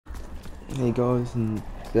Hey guys, and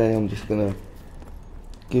today I'm just gonna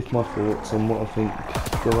give my thoughts on what I think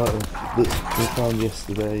the letter that we found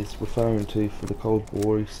yesterday is referring to for the Cold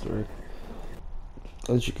War Easter egg.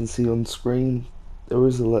 As you can see on screen, there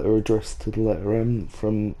is a letter addressed to the letter M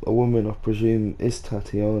from a woman I presume is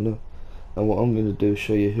Tatiana, and what I'm gonna do is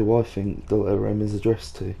show you who I think the letter M is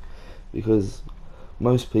addressed to, because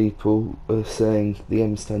most people are saying the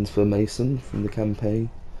M stands for Mason from the campaign,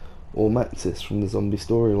 or Maxis from the zombie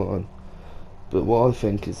storyline. But what I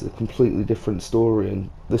think is a completely different story, and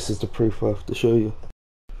this is the proof I have to show you.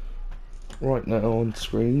 Right now on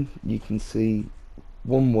screen you can see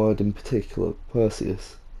one word in particular,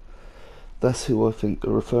 Perseus. That's who I think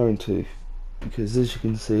they're referring to, because as you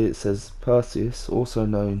can see it says Perseus, also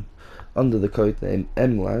known under the codename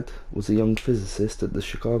MLAD, was a young physicist at the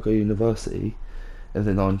Chicago University in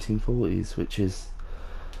the 1940s, which is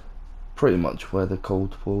pretty much where the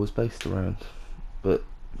Cold War was based around. But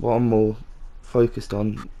what I'm more focused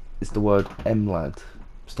on is the word MLAD,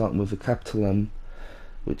 starting with a capital M,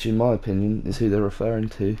 which in my opinion is who they're referring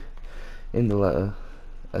to in the letter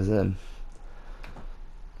as M.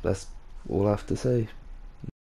 That's all I have to say.